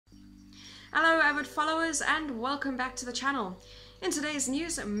Hello avid followers and welcome back to the channel. In today's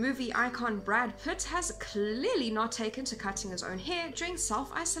news, movie icon Brad Pitt has clearly not taken to cutting his own hair during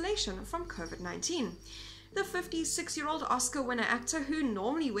self-isolation from COVID-19. The 56-year-old Oscar winner actor, who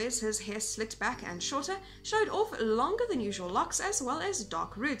normally wears his hair slicked back and shorter, showed off longer than usual locks as well as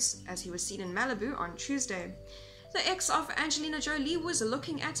dark roots, as he was seen in Malibu on Tuesday. The ex of Angelina Jolie was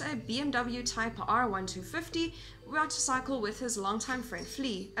looking at a BMW Type R 1250 motorcycle with his longtime friend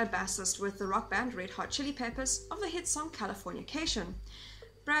Flea, a bassist with the rock band Red Hot Chili Peppers, of the hit song Californication.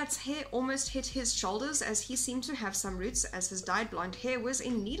 Brad's hair almost hit his shoulders as he seemed to have some roots, as his dyed blonde hair was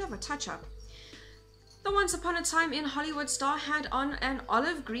in need of a touch-up. The Once Upon a Time in Hollywood star had on an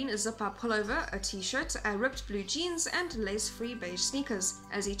olive green zip-up pullover, a t-shirt, ripped blue jeans, and lace-free beige sneakers,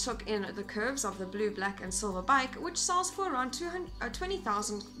 as he took in the curves of the blue, black, and silver bike, which sells for around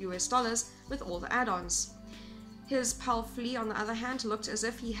 $20,000 US with all the add-ons. His pal Flea, on the other hand, looked as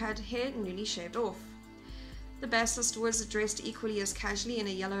if he had hair newly shaved off. The bassist was dressed equally as casually in a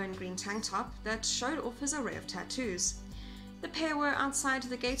yellow and green tank top that showed off his array of tattoos. The pair were outside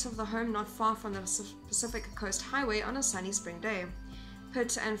the gate of the home not far from the Pacific Coast Highway on a sunny spring day.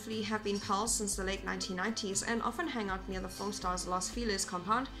 Pitt and Flea have been pals since the late 1990s and often hang out near the film star's Los Feliz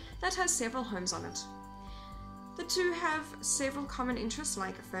compound that has several homes on it. The two have several common interests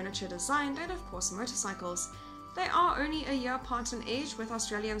like furniture design and of course motorcycles. They are only a year apart in age, with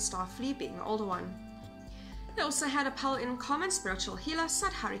Australian star Flea being the older one. They also had a pal in common, spiritual healer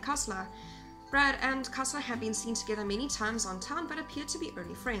Sadhari Khosla. Brad and Khosla have been seen together many times on town but appear to be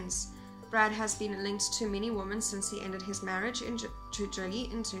only friends. Brad has been linked to many women since he ended his marriage to Jolie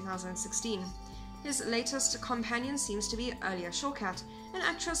in 2016. His latest companion seems to be Alia Shawkat, an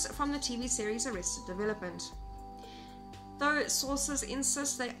actress from the TV series Arrested Development. Though sources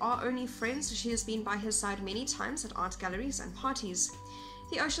insist they are only friends, she has been by his side many times at art galleries and parties.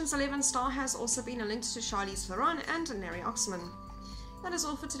 The Ocean's 11 star has also been linked to Charlize Theron and Neri Oxman. That is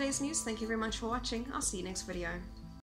all for today's news. Thank you very much for watching. I'll see you next video.